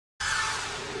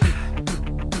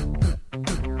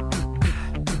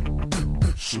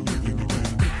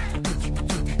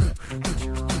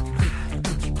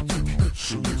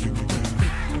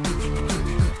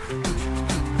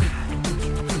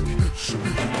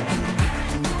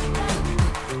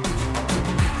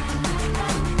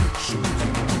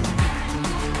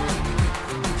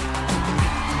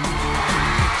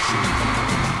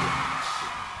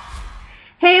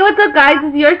what's up, guys?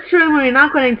 It's yours truly, Marina,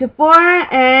 according to 4,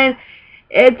 and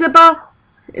it's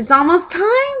almost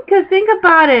time, because think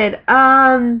about it.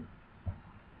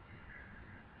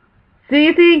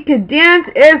 SYTYCD Dance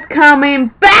is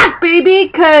coming back, baby,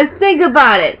 because think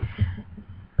about it.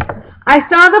 I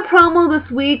saw the promo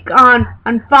this week on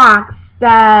Fox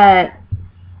that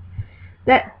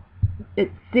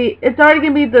it's already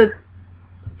going to be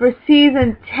for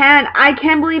season 10. I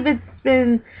can't believe it's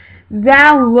been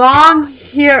that long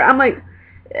here. I'm like,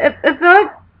 it feel like,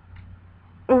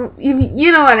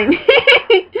 you know what I mean.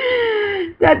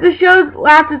 That the show's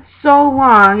lasted so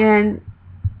long, and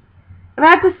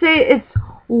I have to say it's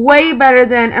way better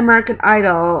than American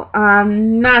Idol.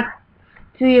 Not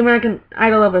to the American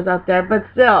Idol lovers out there, but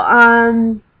still.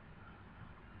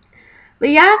 But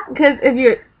yeah, because if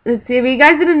you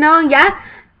guys didn't know, yeah,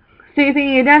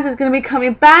 SYTYCD Dance is going to be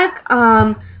coming back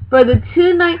for the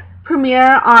 2-night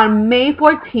premiere on May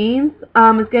 14th. It's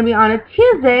going to be on a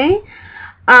Tuesday,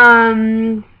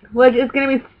 which is going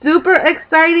to be super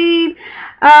exciting.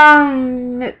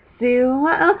 Let's see,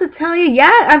 what else to tell you?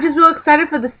 Yeah, I'm just real excited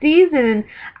for the season.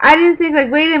 I didn't think, like,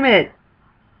 wait a minute,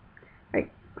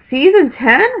 like, season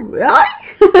 10? Really?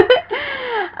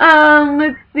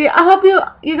 Let's see, I hope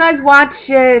you guys watch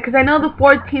it, because I know the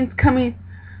 14th coming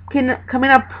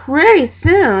up pretty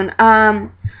soon,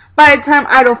 by the time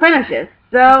Idol finishes.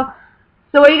 So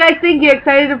what do you guys think? You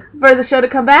excited for the show to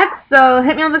come back? So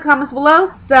hit me on the comments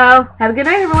below. So have a good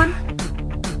night, everyone.